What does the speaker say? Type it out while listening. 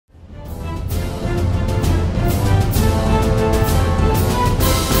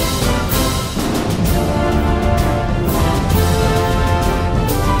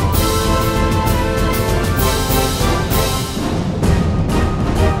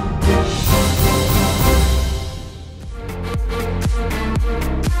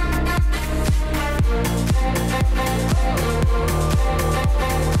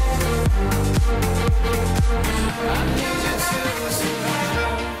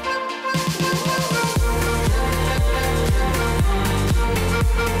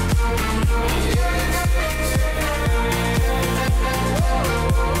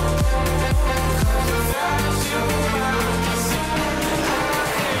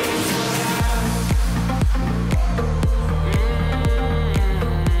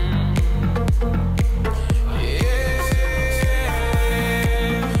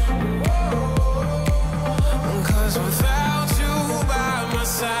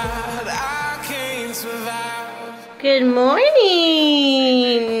Good morning.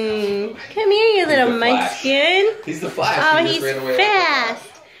 Come here, you little munchkin. He's the Flash. Oh, he's fast.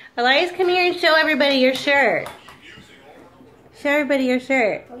 Elias, come here and show everybody your shirt. Show everybody your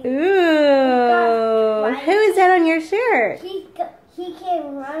shirt. Ooh. Who is that on your shirt? He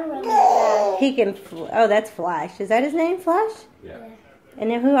can run really fast. He can, oh, that's Flash. Is that his name, Flash? Yeah.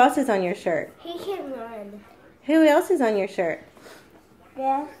 And then who else is on your shirt? He can run. Who else is on your shirt?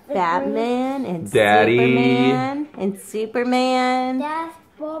 That's Batman and Daddy. Superman and Superman. That's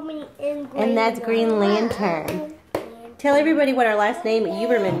Bobby and Green. And that's Green Lantern. Tell everybody what our last name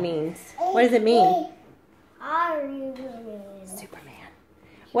Uberman means. What does it mean? Superman.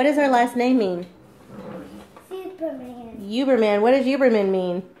 What does our last name mean? Superman. Uberman. What does Uberman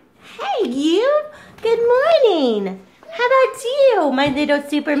mean? Hey, you. Good morning. How about you, my little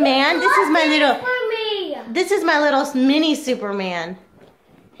Superman? This is my little. For me. This is my little mini Superman.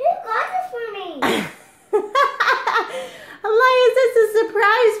 Who got this for me? Elias, that's a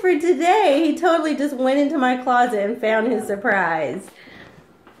surprise for today. He totally just went into my closet and found his surprise.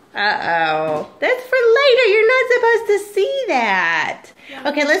 Uh-oh. That's for later. You're not supposed to see that.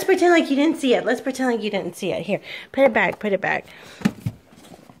 Okay, let's pretend like you didn't see it. Let's pretend like you didn't see it. Here, put it back. Put it back.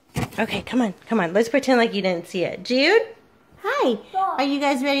 Okay, come on. Come on. Let's pretend like you didn't see it. Jude? Hi. Are you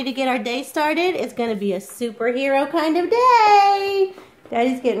guys ready to get our day started? It's going to be a superhero kind of day.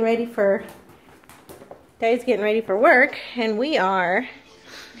 Daddy's getting ready for work, and we are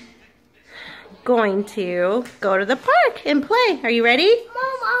going to go to the park and play. Are you ready? Mom,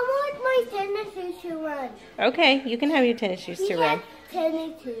 I want my tennis shoes to run. Okay, you can have your tennis shoes to run.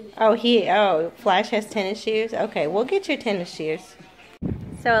 Tennis shoes. Oh, Flash has tennis shoes? Okay, we'll get your tennis shoes.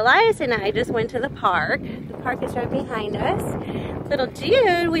 So Elias and I just went to the park. The park is right behind us. Little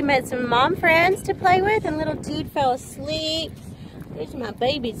Jude, we met some mom friends to play with, and little Jude fell asleep. There's my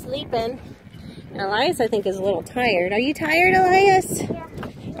baby sleeping. And Elias, I think, is a little tired. Are you tired, Elias? Yeah.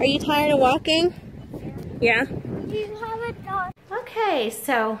 Are you tired of walking? Yeah? You have a dog. Okay,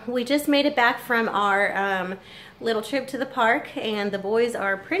 so we just made it back from our little trip to the park, and the boys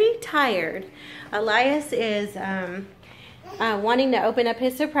are pretty tired. Elias is wanting to open up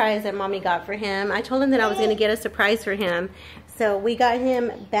his surprise that Mommy got for him. I told him that I was going to get a surprise for him. So we got him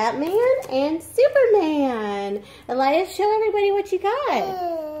Batman and Superman. Elias, show everybody what you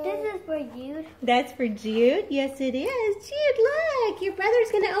got. This is for Jude. That's for Jude? Yes, it is. Jude, look. Your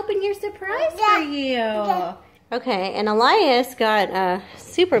brother's going to open your surprise for you. Okay, and Elias got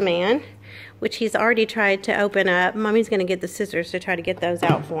Superman, which he's already tried to open up. Mommy's going to get the scissors to try to get those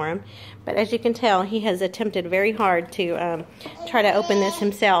out for him. But as you can tell, he has attempted very hard to try to open this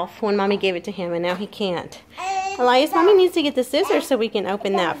himself when Mommy gave it to him, and now he can't. Elias, Mommy needs to get the scissors so we can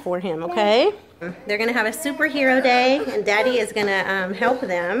open that for him, okay? They're going to have a superhero day, and Daddy is going to help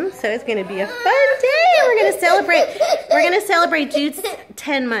them. So it's going to be a fun day. We're going to celebrate Jude's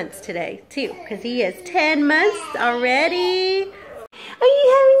 10 months today, too, because he is 10 months already. Are you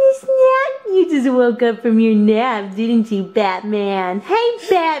having a snack? You just woke up from your nap, didn't you, Batman? Hey,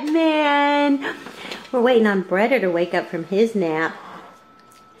 Batman! We're waiting on Bretta to wake up from his nap.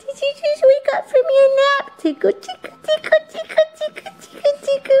 Did you just wake up from your nap? Tickle, tickle, tickle, tickle, tickle, tickle,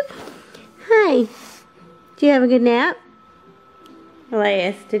 tickle. Hi. Did you have a good nap?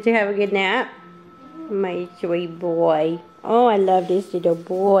 Elias, did you have a good nap? My sweet boy. Oh, I love this little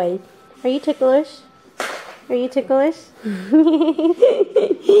boy. Are you ticklish? Are you ticklish?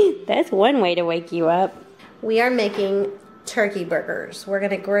 That's one way to wake you up. We are making turkey burgers. We're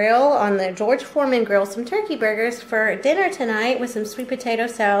going to grill on the George Foreman grill some turkey burgers for dinner tonight with some sweet potato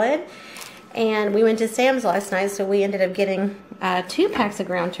salad. And we went to Sam's last night, so we ended up getting 2 packs of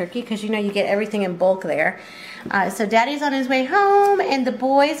ground turkey because you know you get everything in bulk there. So Daddy's on his way home, and the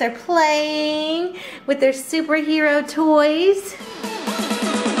boys are playing with their superhero toys.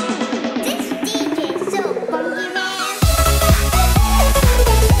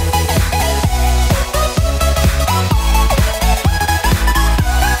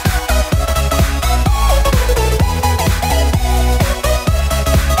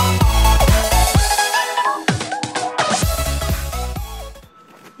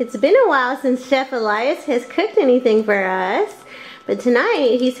 It's been a while since Chef Elias has cooked anything for us, but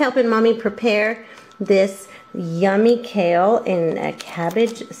tonight he's helping Mommy prepare this yummy kale and a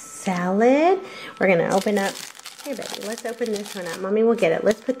cabbage salad. We're going to open up, here baby, let's open this one up. Mommy will get it.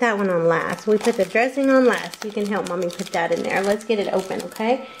 Let's put that one on last. We put the dressing on last. You can help Mommy put that in there. Let's get it open,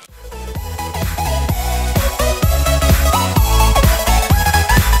 okay?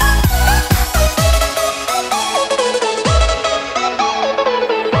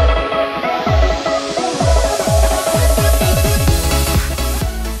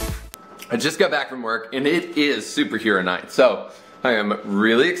 I just got back from work and it is superhero night. So I am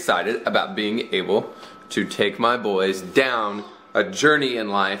really excited about being able to take my boys down a journey in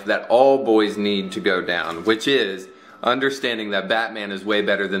life that all boys need to go down, which is understanding that Batman is way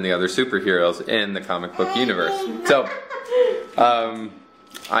better than the other superheroes in the comic book universe. So,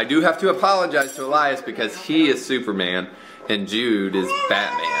 I do have to apologize to Elias because he is Superman and Jude is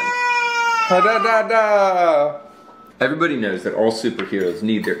Batman. Ha-da-da-da! Everybody knows that all superheroes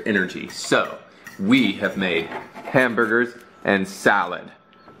need their energy, so we have made hamburgers and salad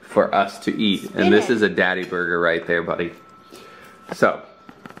for us to eat. And this is a daddy burger right there, buddy. So,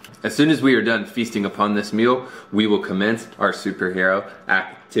 as soon as we are done feasting upon this meal, we will commence our superhero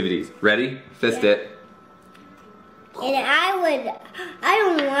activities. Ready? Fist it. And I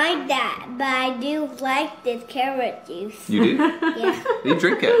don't like that, but I do like this carrot juice. You do? Yeah. You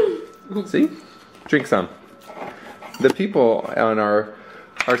drink it. See? Drink some. The people on our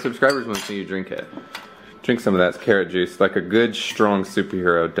subscribers want to see you drink it. Drink some of that carrot juice like a good, strong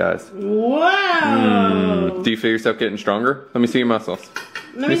superhero does. Wow! Do you feel yourself getting stronger? Let me see your muscles.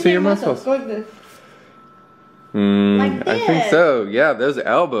 Let me see your muscles. Go like this. Like this. I think so. Yeah, those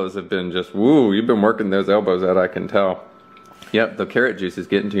elbows have been just, woo, you've been working those elbows out, I can tell. Yep, the carrot juice is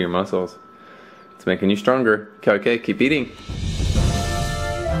getting to your muscles. It's making you stronger. Okay, keep eating.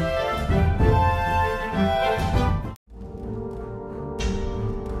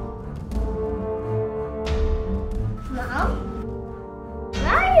 Mom? Where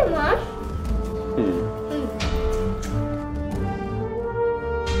are you, Mom?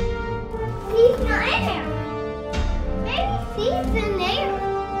 He's not in there. Maybe she's in there.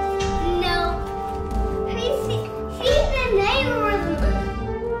 No. She's in there.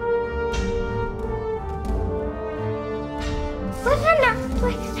 What's in there?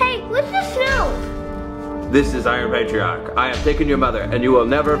 Hey, what's the snow? This is Iron Patriarch. I have taken your mother, and you will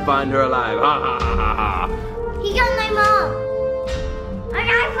never find her alive. Ha ha ha ha ha. He got my mom. I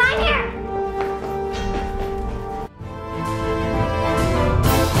gotta find her.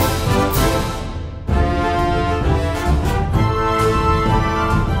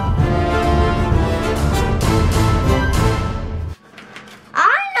 I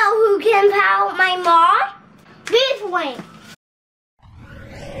know who can power my mom. This way.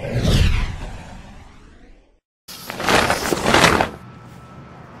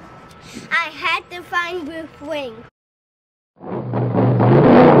 I had to find Bruce Wayne.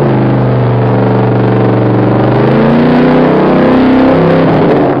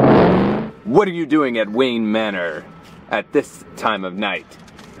 What are you doing at Wayne Manor at this time of night?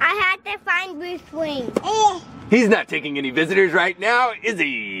 I had to find Bruce Wayne. He's not taking any visitors right now, is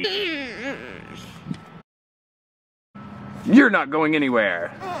he? You're not going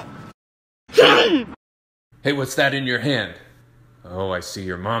anywhere. Hey, what's that in your hand? Oh, I see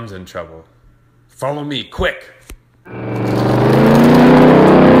your mom's in trouble. Follow me, quick! This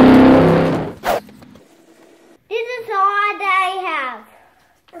is all that I have.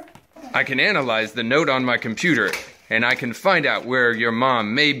 I can analyze the note on my computer, and I can find out where your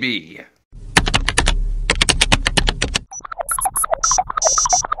mom may be.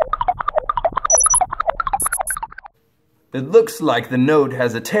 It looks like the note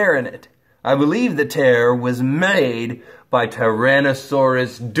has a tear in it. I believe the tear was made by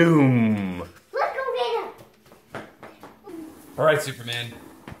Tyrannosaurus Doom. Let's go get him. Alright, Superman.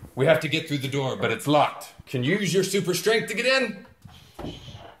 We have to get through the door, but it's locked. Can you use your super strength to get in?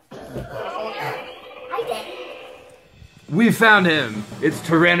 I did. We found him. It's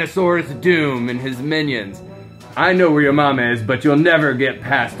Tyrannosaurus Doom and his minions. I know where your mom is, but you'll never get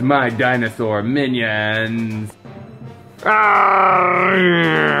past my dinosaur minions.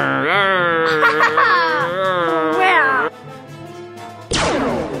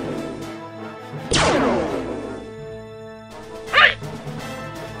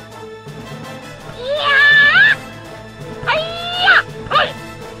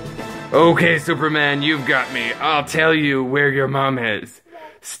 Okay, Superman, you've got me. I'll tell you where your mom is.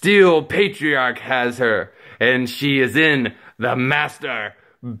 Steel Patriarch has her, and she is in the master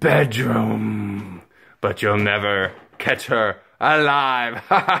bedroom. But you'll never catch her alive.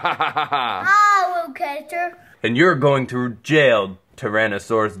 I will catch her. And you're going to jail,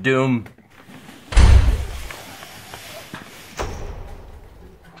 Tyrannosaurus Doom.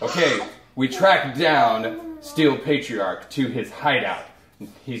 Okay, we tracked down Steel Patriarch to his hideout.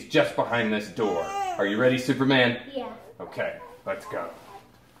 He's just behind this door. Are you ready, Superman? Yeah. Okay, let's go.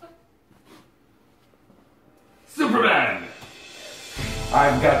 Superman!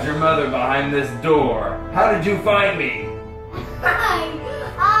 I've got your mother behind this door. How did you find me?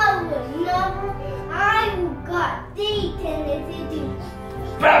 I would never. I got deep in the city.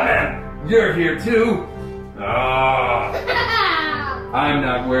 Batman! You're here too? Ah. I'm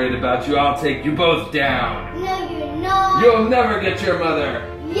not worried about you. I'll take you both down. No, you're not. You'll never get your mother.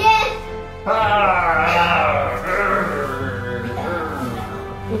 Yes.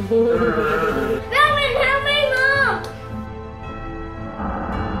 Batman, help me, Mom.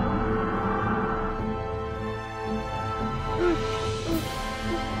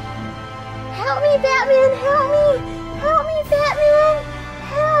 Help me, Batman, help me! Help me, Batman!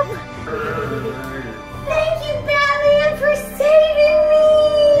 Help! Thank you, Batman, for saving me!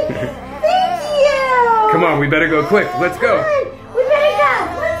 Thank you! Come on, we better go quick. Let's go. Come on, we better go!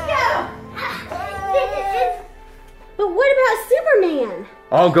 Let's go! But what about Superman?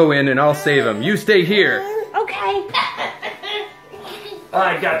 I'll go in and I'll save him. You stay here. Okay.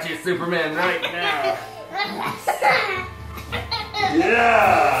 I got you, Superman, right now.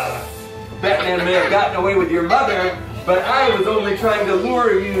 Yeah! Batman may have gotten away with your mother, but I was only trying to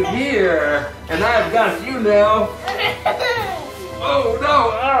lure you here, and I've got you now. Oh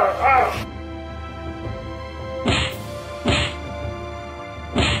no!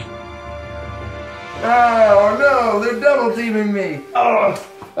 Oh no, they're double teaming me. Oh,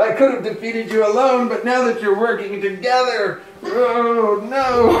 I could have defeated you alone, but now that you're working together, oh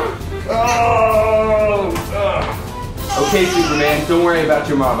no. Oh. Okay, Superman, don't worry about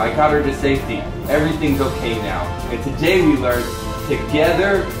your mom. I got her to safety. Everything's okay now. And today we learned,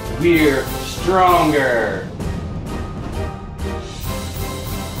 together we're stronger.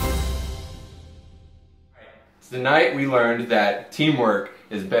 Tonight we learned that teamwork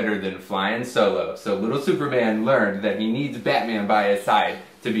is better than flying solo. So little Superman learned that he needs Batman by his side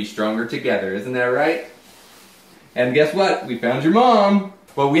to be stronger together. Isn't that right? And guess what? We found your mom.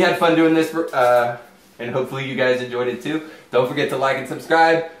 Well, we had fun doing this, and hopefully you guys enjoyed it too. Don't forget to like and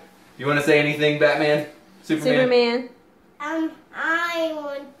subscribe. You want to say anything, Batman? Superman? I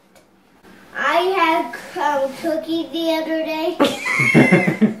had cookies the other day.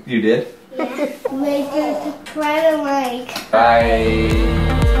 You did? Yeah. Make sure to try to like. Bye.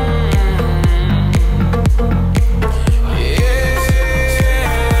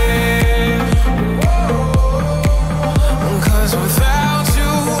 Cause without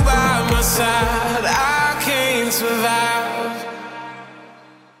you by my side